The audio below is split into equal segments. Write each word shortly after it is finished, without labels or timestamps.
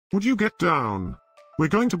Would you get down? We're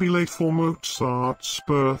going to be late for Mozart's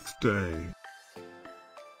birthday.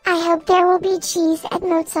 I hope there will be cheese at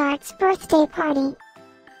Mozart's birthday party.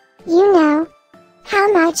 You know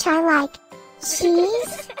how much I like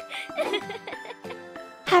cheese.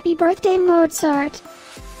 Happy birthday, Mozart!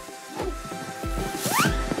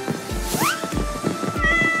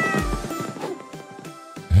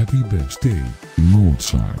 Happy birthday,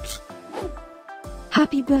 Mozart.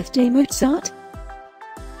 Happy birthday, Mozart!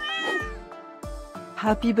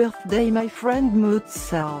 Happy birthday, my friend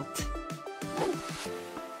Mozart.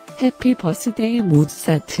 Happy birthday,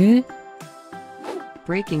 Mozart!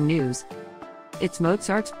 Breaking news. It's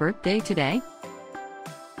Mozart's birthday today.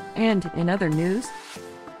 And in other news,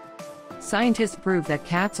 scientists prove that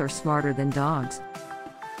cats are smarter than dogs.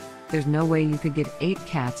 There's no way you could get 8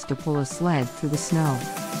 cats to pull a sled through the snow.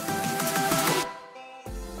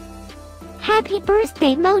 Happy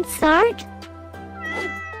birthday, Mozart!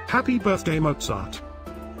 Happy birthday, Mozart.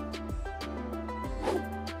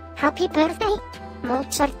 Happy birthday,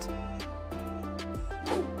 Mozart!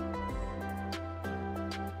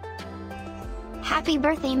 Happy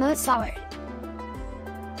birthday, Mozart!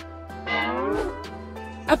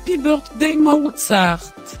 Happy birthday,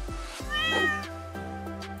 Mozart!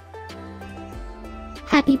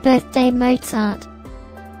 Happy birthday, Mozart!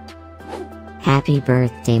 Happy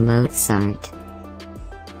birthday, Mozart.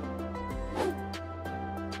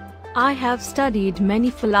 I have studied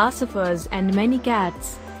many philosophers and many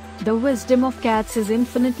cats. The wisdom of cats is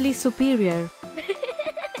infinitely superior.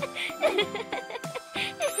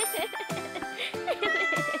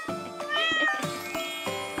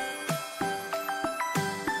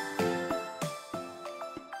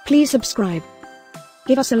 Please subscribe,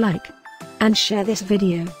 give us a like, and share this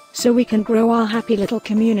video, so we can grow our happy little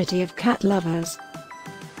community of cat lovers.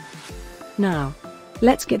 Now,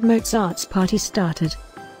 let's get Mozart's party started.